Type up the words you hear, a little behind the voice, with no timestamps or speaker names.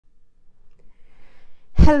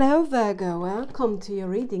Hello Virgo, welcome to your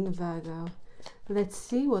reading, Virgo. Let's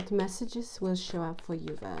see what messages will show up for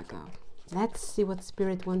you, Virgo. Let's see what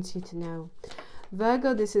Spirit wants you to know.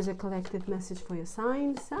 Virgo, this is a collective message for your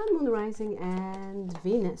sign, Sun, Moon, Rising and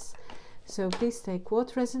Venus. So please take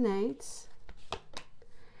what resonates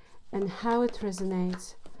and how it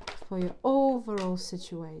resonates for your overall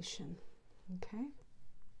situation. Okay?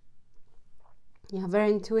 You're very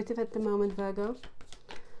intuitive at the moment, Virgo.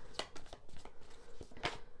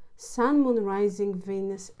 Sun, Moon, Rising,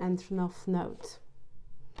 Venus and North Node.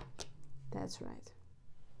 That's right.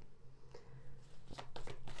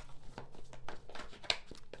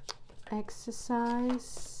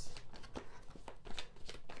 Exercise.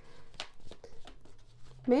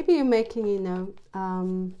 Maybe you're making,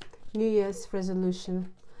 New Year's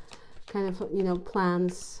resolution, kind of,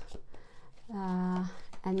 plans,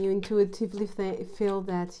 and you intuitively feel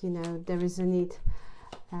that, there is a need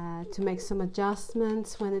to make some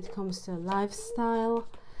adjustments when it comes to lifestyle.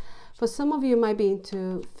 For some of you, might be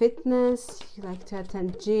into fitness, you like to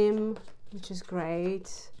attend gym, which is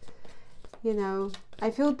great.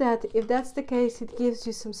 I feel that if that's the case, it gives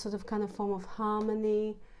you some sort of kind of form of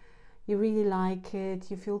harmony. You really like it,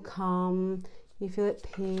 you feel calm, you feel at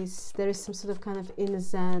peace. There is some sort of kind of inner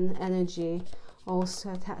Zen energy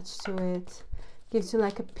also attached to it. Gives you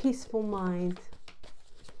like a peaceful mind.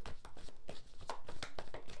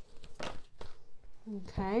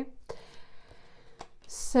 Okay,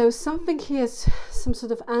 so something here, some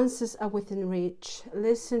sort of answers are within reach.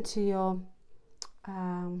 Listen to your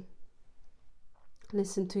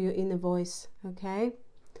inner voice. Okay,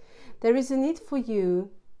 there is a need for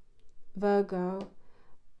you, Virgo,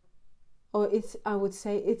 or I would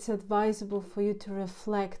say it's advisable for you to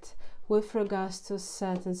reflect with regards to a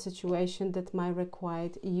certain situation that might require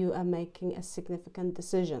you are making a significant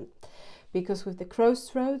decision, because with the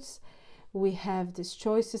crossroads we have these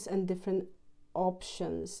choices and different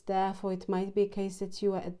options. Therefore, it might be a case that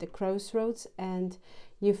you are at the crossroads and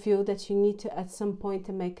you feel that you need to at some point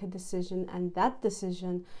to make a decision, and that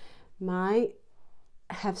decision might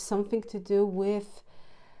have something to do with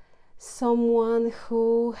someone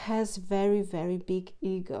who has very, very big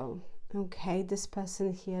ego. Okay, this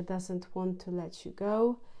person here doesn't want to let you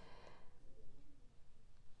go.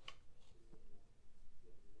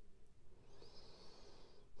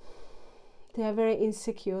 They are very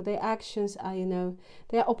insecure. Their actions are,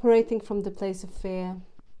 they are operating from the place of fear.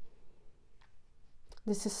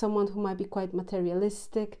 This is someone who might be quite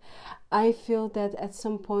materialistic. I feel that at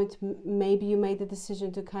some point, maybe you made the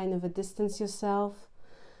decision to kind of distance yourself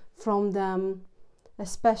from them,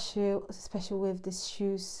 especially with these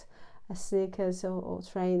shoes, sneakers or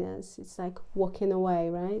trainers. It's like walking away,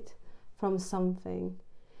 right, from something.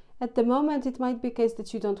 At the moment, it might be a case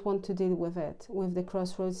that you don't want to deal with it, with the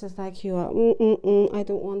crossroads. It's like you are, I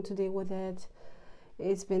don't want to deal with it.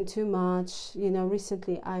 It's been too much.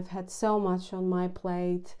 Recently I've had so much on my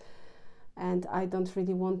plate and I don't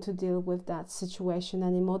really want to deal with that situation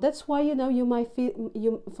anymore. That's why, you might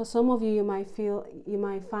feel, for some of you, you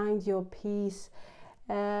might find your peace,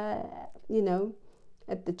 at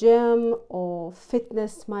the gym, or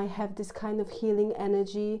fitness might have this kind of healing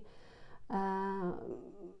energy,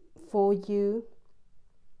 for you.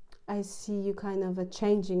 I see you kind of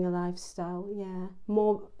changing a lifestyle,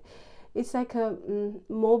 more. It's like a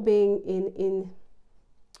more being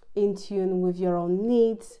in tune with your own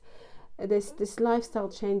needs. This lifestyle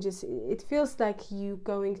changes. It feels like you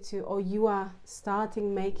are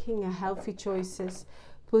starting making a healthy choices,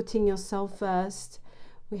 putting yourself first.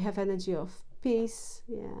 We have energy of peace,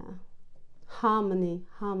 harmony,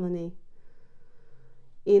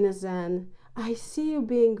 inner Zen. I see you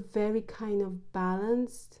being very kind of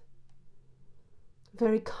balanced,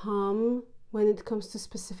 very calm when it comes to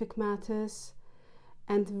specific matters,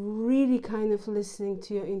 and really kind of listening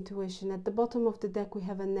to your intuition. At the bottom of the deck we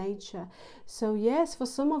have a nature. So yes, for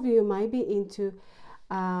some of you, you might be into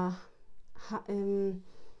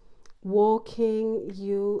walking,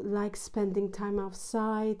 you like spending time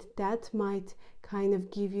outside. That might kind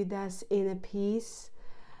of give you that inner peace,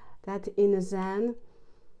 that inner Zen.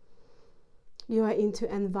 You are into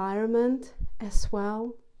environment as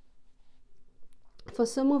well. For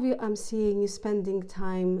some of you, I'm seeing you spending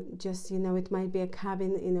time just, it might be a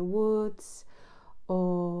cabin in the woods,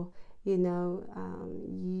 or, you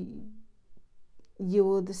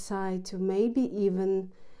will decide to maybe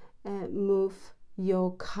even move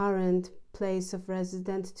your current place of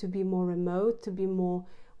residence to be more remote, to be more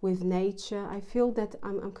with nature. I feel that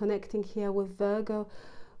I'm connecting here with Virgo,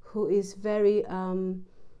 who is very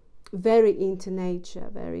into nature,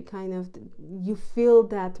 very kind of, you feel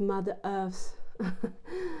that Mother Earth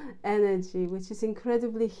energy, which is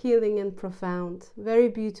incredibly healing and profound. Very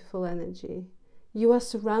beautiful energy. You are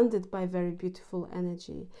surrounded by very beautiful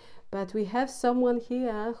energy. But we have someone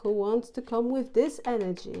here who wants to come with this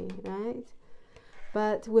energy, right?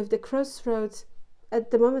 But with the crossroads,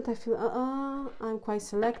 at the moment I feel, I'm quite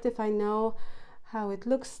selective. I know how it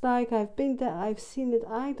looks like. I've been there, I've seen it.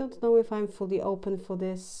 I don't know if I'm fully open for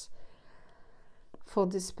this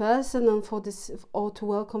person and for this, or to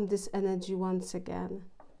welcome this energy once again.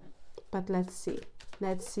 But let's see.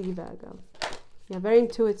 Let's see, Virgo. Yeah, very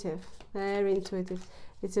intuitive. Very intuitive.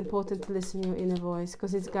 It's important to listen to your inner voice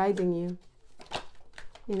because it's guiding you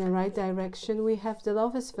in the right direction. We have the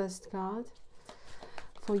Lover's first card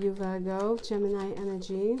for you, Virgo, Gemini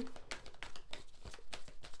energy.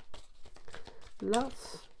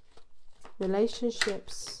 Love,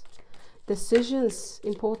 relationships, decisions,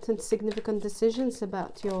 important, significant decisions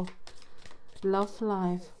about your love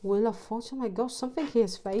life. Wheel of Fortune, oh my gosh, something here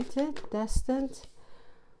is fated, destined.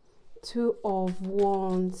 Two of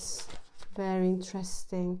Wands, very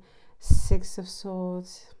interesting. Six of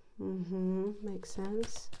Swords, makes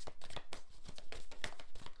sense.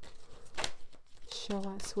 Show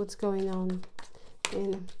us what's going on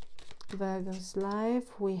in Virgo's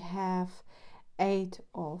life. We have Eight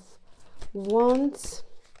of Wands.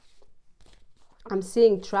 I'm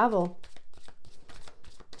seeing travel.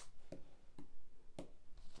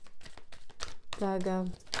 Virgo,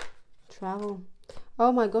 travel.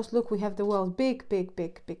 Oh my gosh, look, we have the World. Big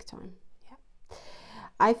time. Yeah.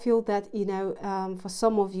 I feel that, you know, for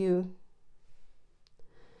some of you,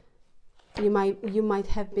 you might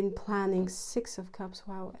have been planning. Six of Cups,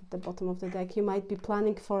 wow, at the bottom of the deck. You might be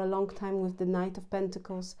planning for a long time with the Knight of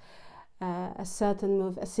Pentacles, a certain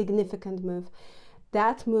move, a significant move.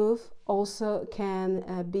 That move also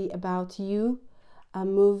can be about you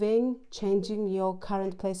moving, changing your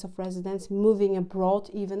current place of residence, moving abroad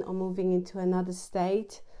even, or moving into another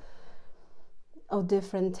state or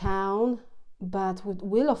different town. But with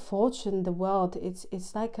Wheel of Fortune, the World,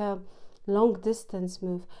 it's like a long distance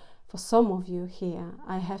move. For some of you here,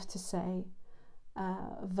 I have to say,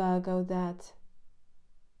 Virgo, that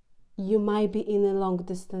you might be in a long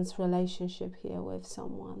distance relationship here with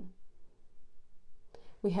someone.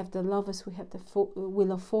 We have the Lovers, we have the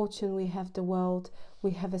Wheel of Fortune, we have the World,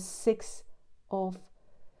 we have a Six of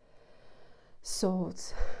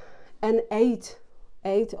Swords. And Eight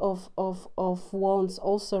of Wands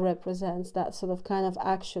also represents that sort of kind of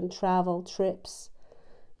action, travel, trips.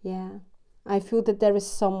 Yeah. I feel that there is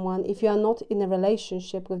someone, if you are not in a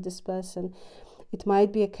relationship with this person, it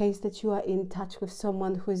might be a case that you are in touch with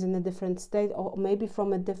someone who is in a different state, or maybe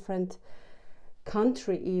from a different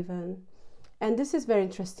country even. And this is very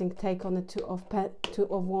interesting take on the Two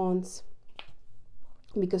of Wands,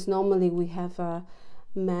 because normally we have a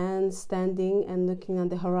man standing and looking on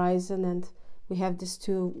the horizon, and we have these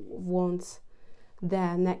Two of Wands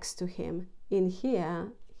there next to him. In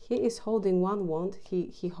here, he is holding one wand.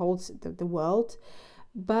 He holds the world,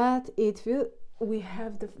 but we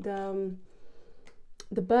have the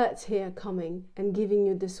birds here coming and giving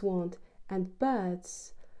you this wand, and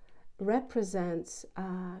birds represents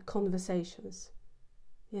conversations,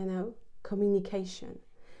 you know, communication.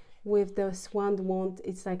 With this one wand,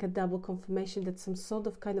 it's like a double confirmation that some sort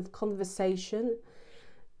of kind of conversation,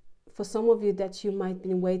 for some of you that you might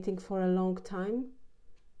be waiting for a long time,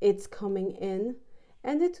 it's coming in.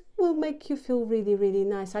 And it will make you feel really, really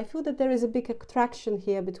nice. I feel that there is a big attraction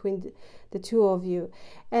here between the two of you.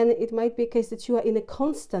 And it might be a case that you are in a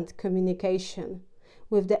constant communication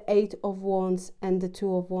with the Eight of Wands and the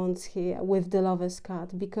Two of Wands here with the Lover's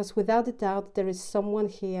card. Because without a doubt, there is someone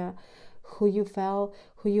here who you feel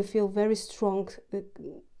very strong,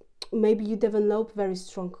 maybe you develop very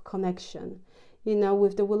strong connection. You know,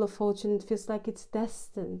 with the Wheel of Fortune, it feels like it's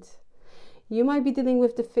destined. You might be dealing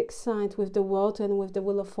with the fixed sign, with the World, and with the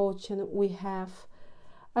Wheel of Fortune. We have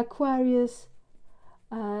Aquarius,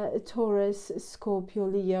 Taurus, Scorpio,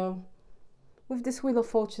 Leo. With this Wheel of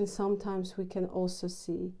Fortune, sometimes we can also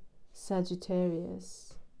see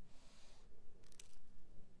Sagittarius.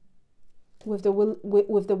 With the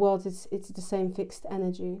World, it's the same fixed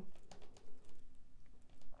energy.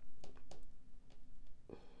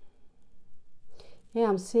 Yeah,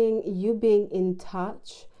 I'm seeing you being in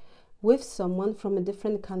touch with someone from a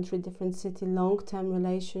different country, different city, long-term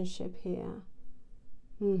relationship here.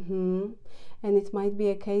 And it might be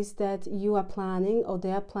a case that you are planning, or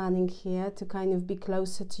they are planning here to kind of be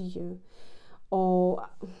closer to you,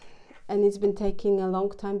 and it's been taking a long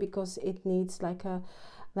time because it needs like a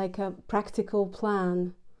practical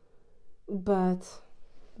plan. But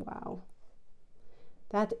wow,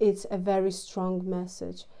 that is a very strong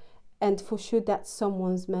message. And for sure that's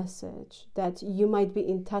someone's message, that you might be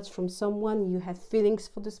in touch from someone, you have feelings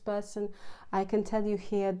for this person. I can tell you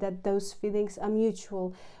here that those feelings are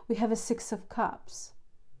mutual. We have a Six of Cups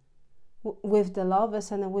with the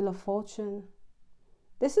Lovers and a Wheel of Fortune.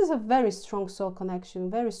 This is a very strong soul connection,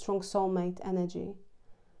 very strong soulmate energy.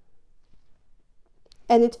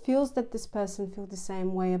 And it feels that this person feels the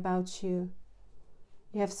same way about you.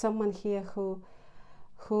 You have someone here who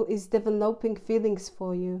is developing feelings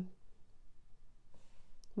for you,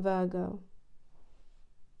 Virgo,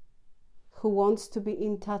 who wants to be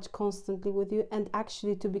in touch constantly with you and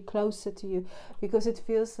actually to be closer to you, because it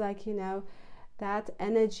feels like, you know, that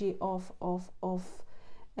energy of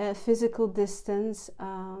physical distance,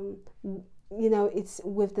 you know, it's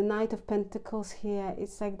with the Knight of Pentacles here,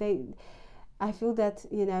 it's like I feel that,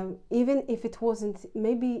 you know, even if it wasn't,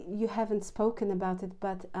 maybe you haven't spoken about it,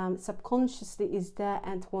 but subconsciously is there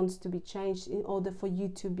and wants to be changed in order for you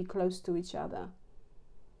to be close to each other.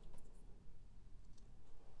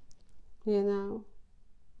 You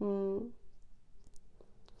know,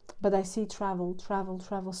 but I see travel,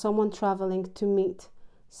 someone traveling to meet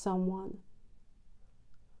someone.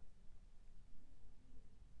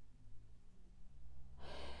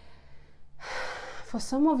 For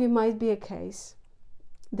some of you might be a case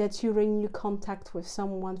that you renew contact with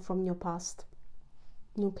someone from your past,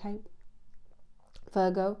 okay,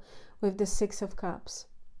 Virgo, with the Six of Cups,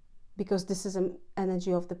 because this is an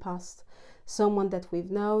energy of the past. Someone that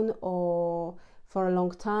we've known or for a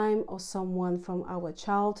long time, or someone from our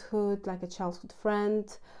childhood, like a childhood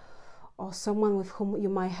friend, or someone with whom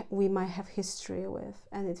we might have history with.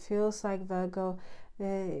 And it feels like, Virgo,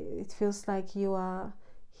 it feels like you are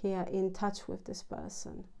here in touch with this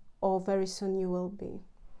person, or very soon you will be.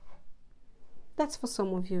 That's for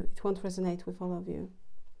some of you. It won't resonate with all of you.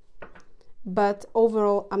 But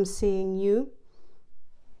overall, I'm seeing you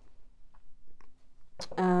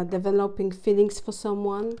developing feelings for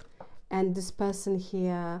someone, and this person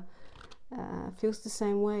here feels the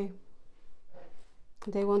same way.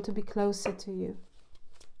 They want to be closer to you.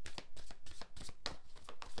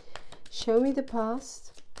 Show me the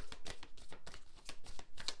past.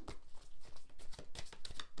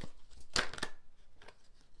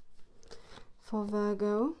 For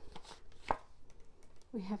Virgo,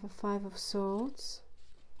 we have a Five of Swords,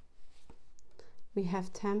 we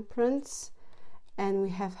have Temperance, and we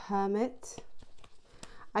have Hermit.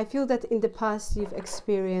 I feel that in the past you've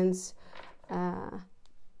experienced the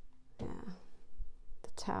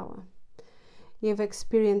Tower. You've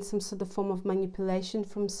experienced some sort of form of manipulation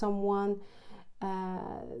from someone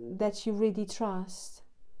that you really trust.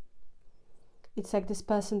 It's like this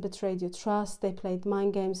person betrayed your trust, they played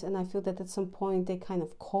mind games, and I feel that at some point they kind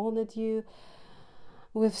of cornered you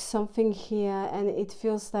with something here, and it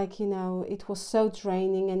feels like, you know, it was so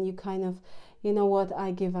draining, and you kind of, you know what,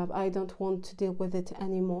 I give up, I don't want to deal with it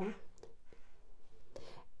anymore.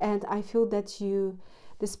 And I feel that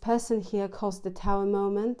this person here caused the Tower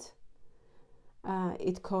moment.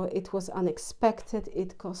 It was unexpected,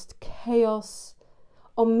 it caused chaos,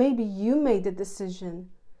 or maybe you made a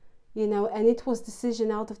decision, you know, and it was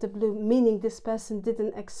decision out of the blue, meaning this person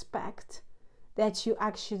didn't expect that you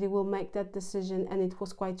actually will make that decision, and it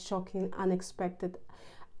was quite shocking, unexpected,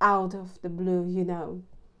 out of the blue, you know.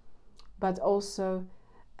 But also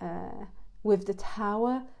with the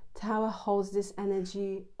Tower holds this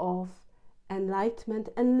energy of enlightenment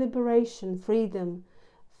and liberation, freedom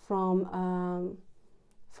from,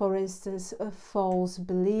 for instance, false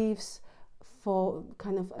beliefs, for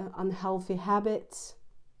kind of unhealthy habits.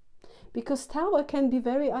 Because Tower can be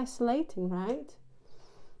very isolating, right?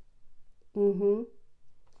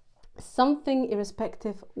 Something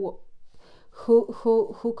irrespective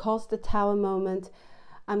who caused the Tower moment,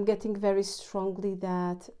 I'm getting very strongly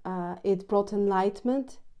that it brought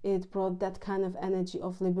enlightenment, it brought that kind of energy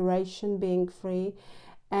of liberation, being free,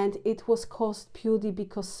 and it was caused purely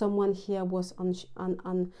because someone here was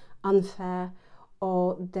unfair,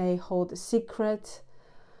 or they hold a secret,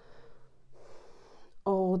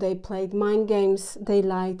 or they played mind games, they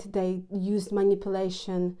lied, they used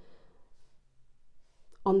manipulation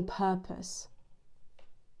on purpose.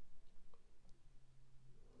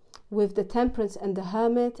 With the Temperance and the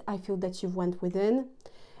Hermit, I feel that you went within,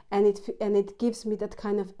 and it gives me that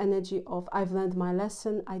kind of energy of, I've learned my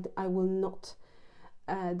lesson, I will not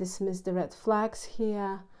dismiss the red flags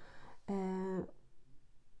here.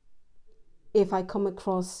 If I come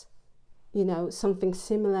across, you know, something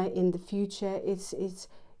similar in the future, it's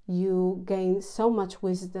you gain so much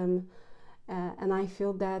wisdom, and I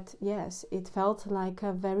feel that, yes, it felt like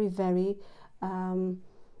a very, very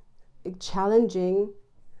challenging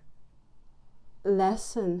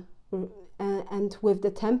lesson and with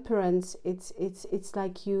the Temperance, it's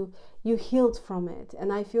like you healed from it.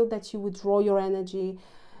 And I feel that you withdraw your energy.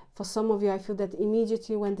 For some of you, I feel that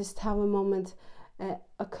immediately when this Tower moment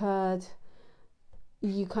occurred,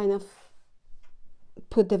 you kind of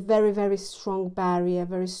put a very, very strong barrier,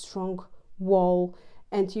 very strong wall,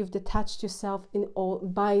 and you've detached yourself in all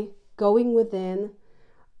by going within,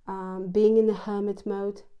 being in a hermit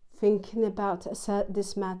mode, thinking about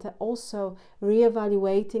this matter, also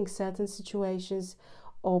reevaluating certain situations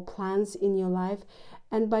or plans in your life.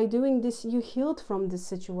 And by doing this, you healed from this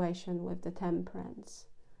situation with the Temperance.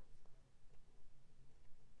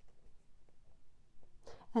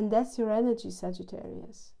 And that's your energy,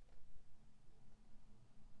 Sagittarius.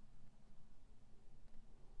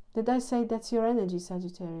 Did I say that's your energy,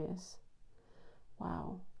 Sagittarius?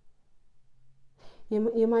 Wow.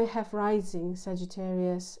 You might have rising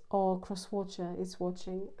Sagittarius, or cross-watcher is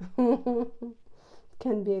watching.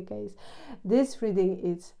 Can be a case. This reading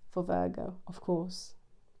is for Virgo, of course.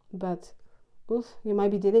 But you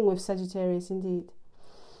might be dealing with Sagittarius indeed.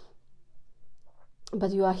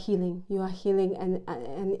 But you are healing. You are healing,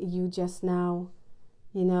 and you just now,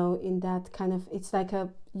 you know, in that kind of, it's like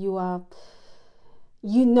you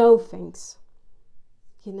know things,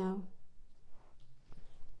 you know.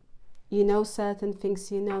 You know certain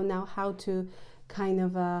things, you know now how to kind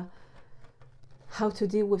of, how to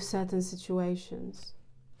deal with certain situations.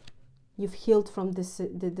 You've healed from this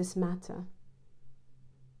matter.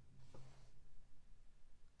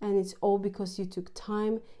 And it's all because you took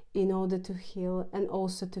time in order to heal and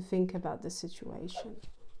also to think about the situation.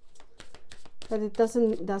 But it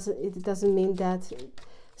doesn't mean that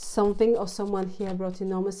something or someone here brought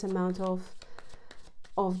enormous amount of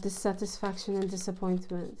dissatisfaction and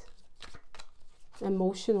disappointment.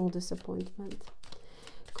 Emotional disappointment.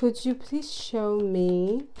 Could you please show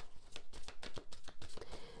me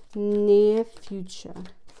near future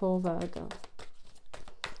for Virgo?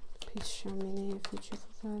 Please show me near future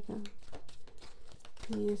for Virgo.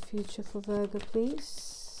 Near future for Virgo,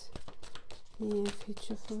 please. Near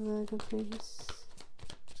future for Virgo, please.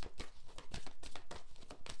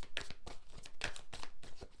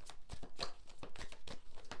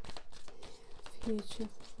 Future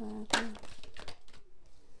for Virgo.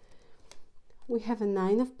 We have a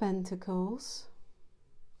 9 of Pentacles.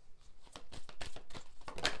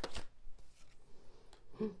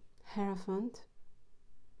 Hierophant.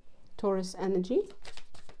 Taurus energy.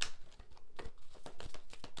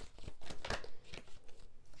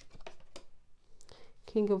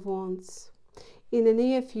 King of Wands. In the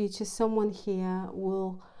near future, someone here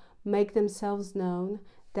will make themselves known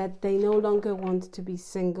that they no longer want to be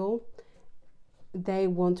single. They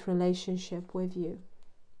want relationship with you.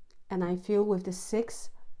 And I feel with the 6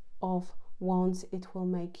 of Wands, it will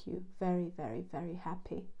make you very, very, very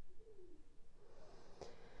happy.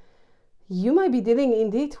 You might be dealing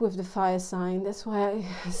indeed with the fire sign. That's why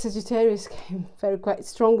Sagittarius came quite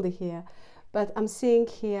strongly here. But I'm seeing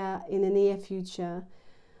here in the near future,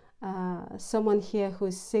 someone here who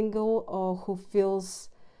is single or who feels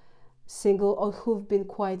single or who've been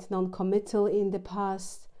quite non-committal in the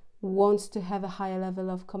past, wants to have a higher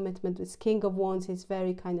level of commitment. With King of Wands, he's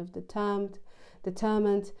very kind of determined.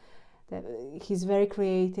 He's very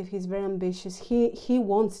creative, he's very ambitious. He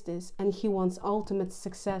wants this, and he wants ultimate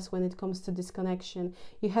success when it comes to this connection.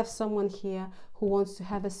 You have someone here who wants to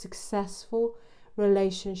have a successful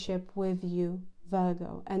relationship with you,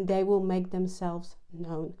 Virgo, and they will make themselves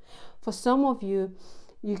known. For some of you,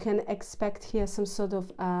 you can expect here some sort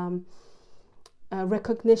of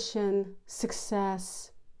recognition,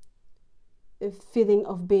 success, a feeling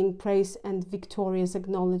of being praised and victorious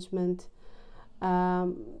acknowledgement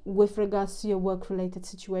with regards to your work-related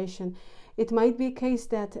situation. It might be a case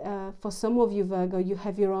that for some of you, Virgo, you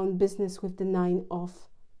have your own business with the 9 of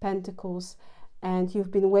Pentacles, and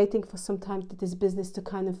you've been waiting for some time for this business to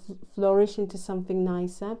kind of flourish into something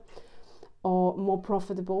nicer or more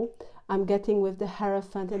profitable. I'm getting with the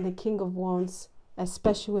Hierophant and the King of Wands,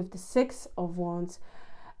 especially with the 6 of Wands,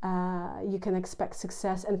 you can expect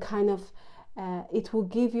success, and kind of it will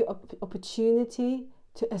give you opportunity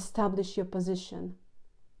to establish your position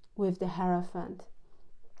with the Hierophant.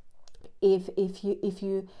 If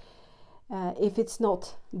it's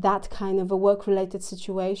not that kind of a work-related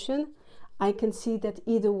situation, I can see that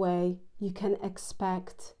either way you can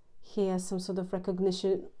expect here some sort of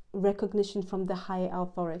recognition from the higher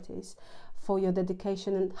authorities for your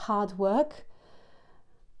dedication and hard work.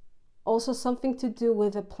 Also something to do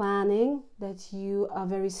with the planning, that you are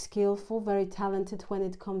very skillful, very talented when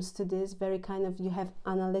it comes to this, very kind of, you have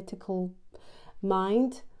analytical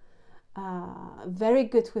mind, very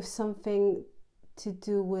good with something to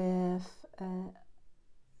do with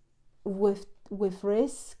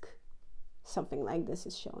risk. Something like this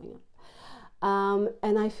is showing up.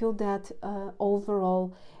 And I feel that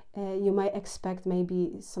overall you might expect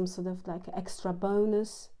maybe some sort of like extra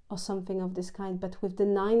bonus or something of this kind, but with the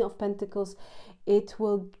 9 of Pentacles, it's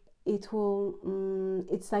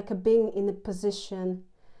like a being in a position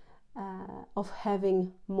of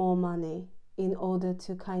having more money in order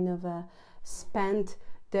to kind of spend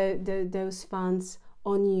those funds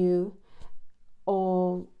on you,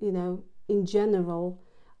 or, you know, in general,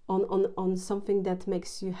 on something that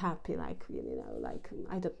makes you happy, like, you know, like,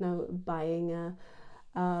 I don't know, buying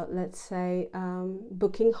let's say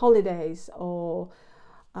booking holidays, or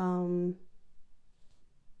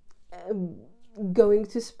going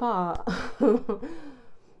to spa,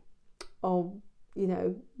 or, you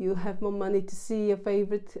know, you have more money to see your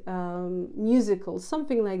favorite musical,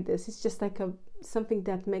 something like this. It's just like something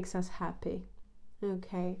that makes us happy.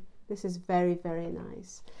 Okay, this is very, very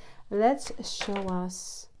nice. Let's show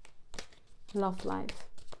us love life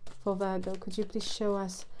for Virgo. Could you please show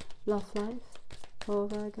us love life for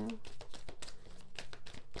Virgo?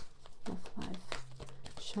 Love life.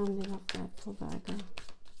 Show me love life for Virgo.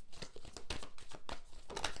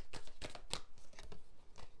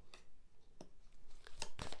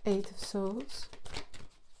 Eight of Swords.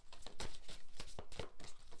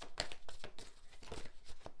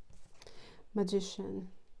 Magician.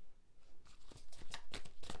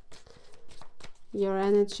 Your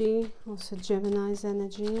energy, also Gemini's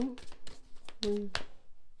energy.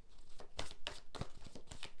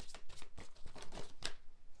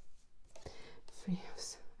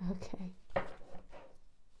 Okay.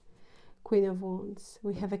 Queen of Wands.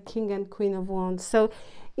 We have a King and Queen of Wands. So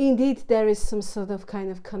indeed there is some sort of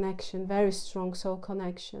kind of connection, very strong soul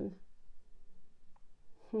connection.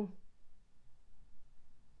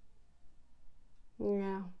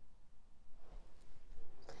 Yeah.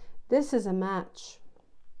 This is a match.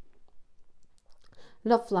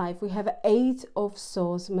 Love life. We have 8 of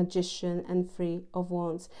Swords, Magician, and 3 of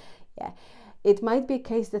Wands. Yeah. It might be a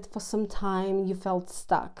case that for some time you felt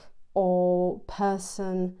stuck, or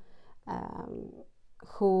person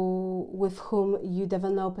with whom you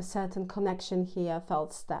develop a certain connection here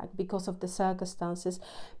felt stuck because of the circumstances,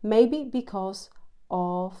 maybe because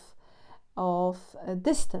of a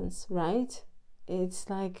distance, right? It's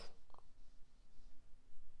like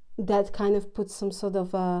that kind of puts some sort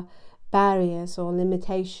of barriers or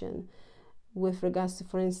limitation with regards to,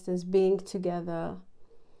 for instance, being together,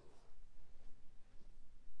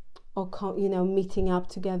 or, you know, meeting up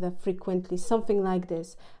together frequently, something like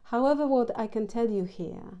this. However, what I can tell you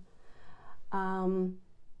here,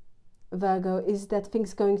 Virgo, is that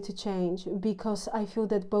things going to change, because I feel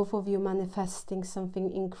that both of you manifesting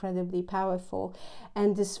something incredibly powerful.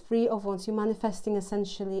 And this 3 of Wands, you're manifesting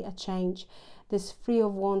essentially a change. This 3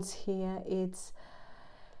 of Wands here, it's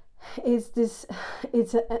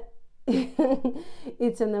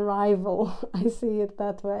an arrival. I see it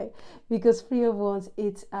that way, because 3 of Wands,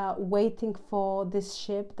 it's waiting for this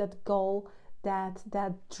ship, that goal, that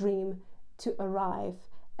dream to arrive,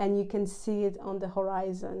 and you can see it on the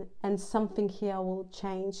horizon, and something here will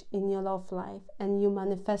change in your love life, and you're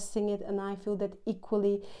manifesting it. And I feel that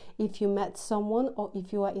equally, if you met someone, or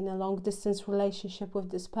if you are in a long distance relationship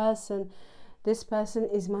with this person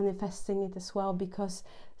is manifesting it as well, because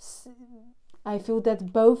I feel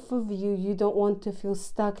that both of you don't want to feel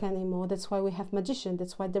stuck anymore. That's why we have Magician.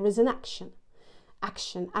 That's why there is an action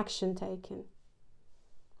taken.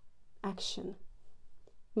 Action.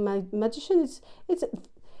 Magician it's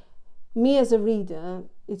me as a reader,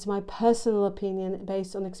 it's my personal opinion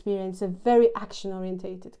based on experience, a very action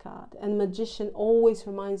orientated card. And Magician always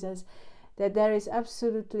reminds us that there is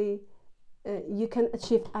absolutely you can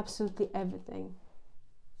achieve absolutely everything,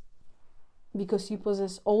 because you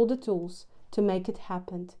possess all the tools to make it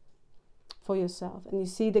happen for yourself. And you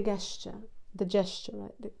see the gesture, right? The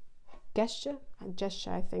gesture,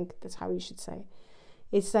 I think that's how you should say.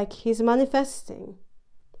 It's like he's manifesting.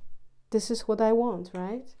 This is what I want,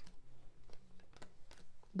 right?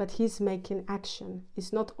 But he's making action.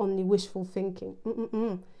 It's not only wishful thinking.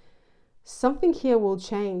 Something here will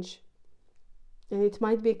change. And it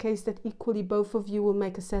might be a case that equally both of you will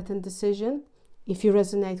make a certain decision, if you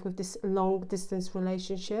resonate with this long distance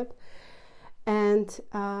relationship. And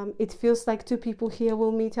it feels like 2 people here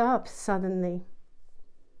will meet up suddenly,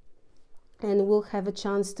 and will have a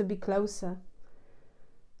chance to be closer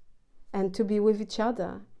and to be with each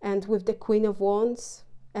other. And with the Queen of Wands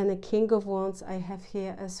and the King of Wands I have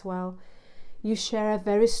here as well, you share a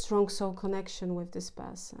very strong soul connection with this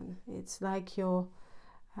person. It's like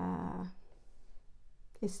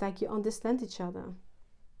It's like you understand each other.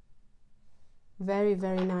 Very,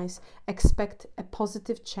 very nice. Expect a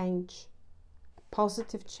positive change.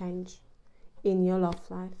 Positive change in your love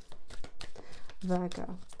life,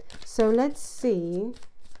 Virgo. So let's see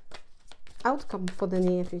outcome for the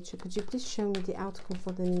near future. Could you please show me the outcome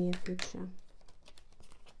for the near future?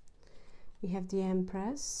 We have the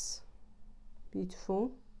Empress.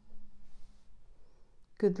 Beautiful.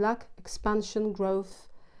 Good luck, expansion, growth,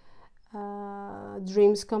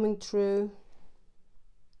 dreams coming true.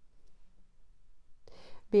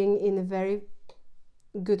 Being in a very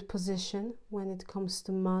good position when it comes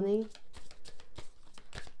to money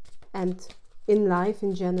and in life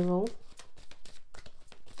in general.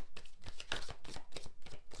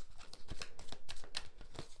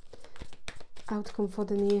 Outcome for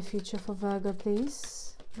the near future for Virgo,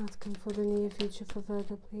 please. Outcome for the near future for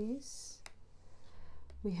Virgo, please.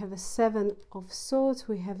 We have a 7 of Swords,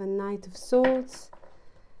 we have a Knight of Swords,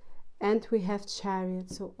 and we have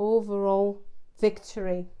Chariot. So overall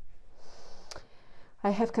victory.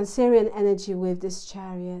 I have Cancerian energy with this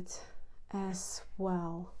Chariot as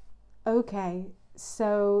well. Okay,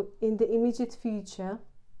 so in the immediate future,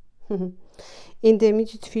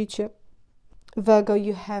 Virgo,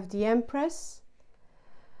 you have the Empress.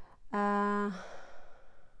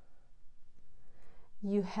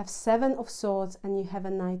 You have 7 of Swords and you have a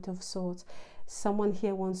Knight of Swords. Someone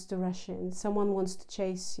here wants to rush in. Someone wants to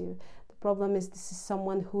chase you. The problem is this is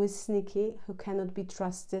someone who is sneaky, who cannot be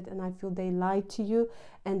trusted, and I feel they lied to you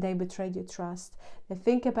and they betrayed your trust. The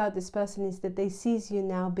thing about this person is that they sees you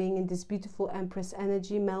now being in this beautiful Empress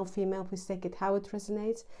energy, male, female, please take it how it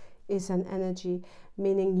resonates, is an energy,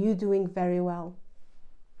 meaning you doing very well.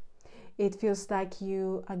 It feels like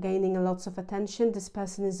you are gaining a lot of attention. This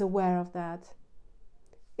person is aware of that.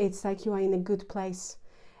 It's like you are in a good place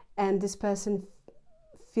and this person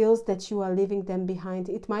feels that you are leaving them behind.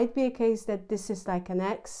 It might be a case that this is like an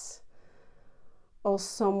ex or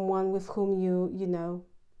someone with whom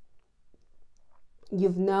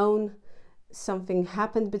you've known, something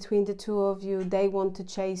happened between the two of you, they want to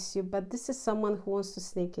chase you, but this is someone who wants to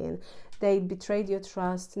sneak in. They betrayed your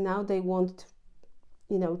trust, now they want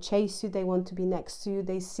to, chase you, they want to be next to you,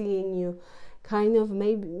 they seeing you kind of,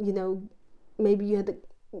 maybe you had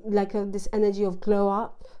this energy of glow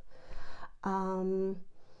up.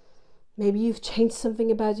 Maybe you've changed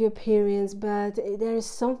something about your appearance, but there is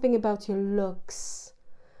something about your looks.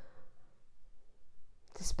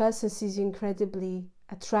 This person sees you incredibly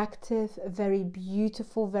attractive, very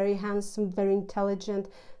beautiful, very handsome, very intelligent,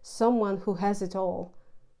 someone who has it all.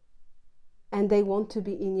 And they want to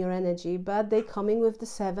be in your energy, but they're coming with the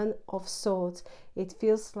 7 of Swords. It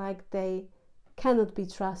feels like they cannot be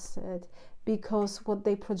trusted, because what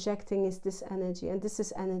they're projecting is this energy, and this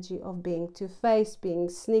is energy of being two-faced, being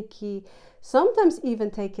sneaky, sometimes even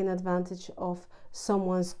taking advantage of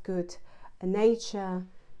someone's good nature,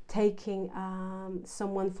 taking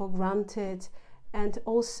someone for granted, and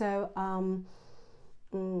also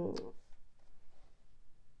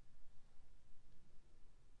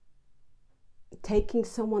taking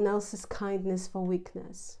someone else's kindness for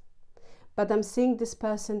weakness. But I'm seeing this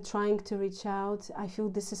person trying to reach out. I feel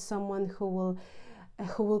this is someone who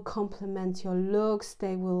will compliment your looks.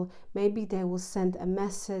 Maybe they will send a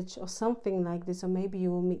message or something like this, or maybe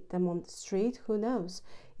you will meet them on the street. Who knows?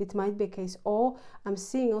 It might be a case. Or I'm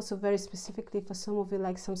seeing also very specifically for some of you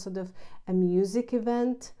like some sort of a music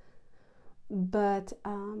event. But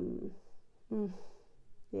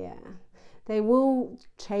yeah. They will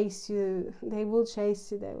chase you, they will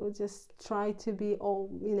just try to be all,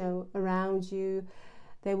 around you.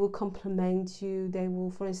 They will compliment you. They will,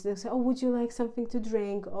 for instance, say, oh, would you like something to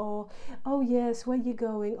drink? Or, oh, yes, where are you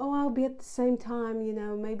going? Oh, I'll be at the same time,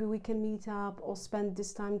 maybe we can meet up or spend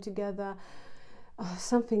this time together.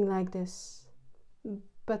 Something like this.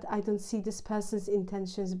 But I don't see this person's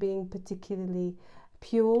intentions being particularly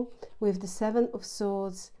pure. With the 7 of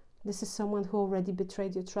Swords, this is someone who already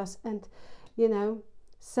betrayed your trust, and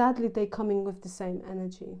sadly they're coming with the same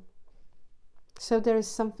energy. So there is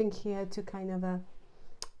something here to kind of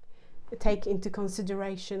take into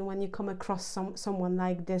consideration when you come across someone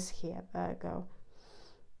like this here, Virgo.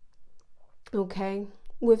 Okay,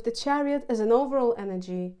 with the Chariot as an overall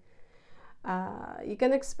energy, you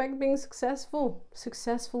can expect being successful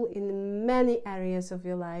in many areas of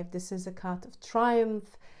your life. This is a card of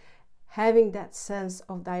triumph, having that sense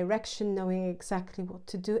of direction, knowing exactly what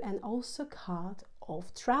to do, and also card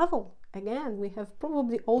of travel. Again, we have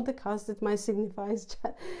probably all the cards that might signify,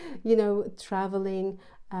 traveling,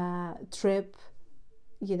 trip,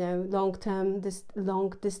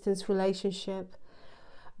 long distance relationship.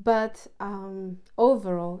 But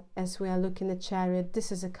overall, as we are looking at Chariot,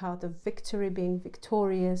 this is a card of victory, being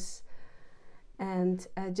victorious, and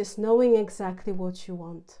just knowing exactly what you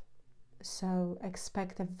want. So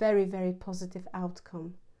expect a very, very positive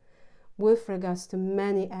outcome with regards to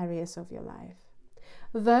many areas of your life.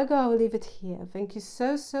 Virgo, I will leave it here. Thank you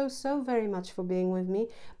so very much for being with me.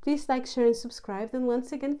 Please like, share and subscribe. And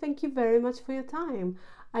once again, thank you very much for your time.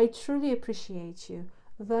 I truly appreciate you.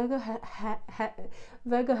 Virgo,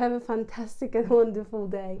 Virgo, have a fantastic and wonderful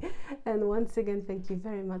day. And once again, thank you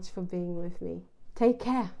very much for being with me. Take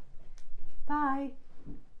care. Bye.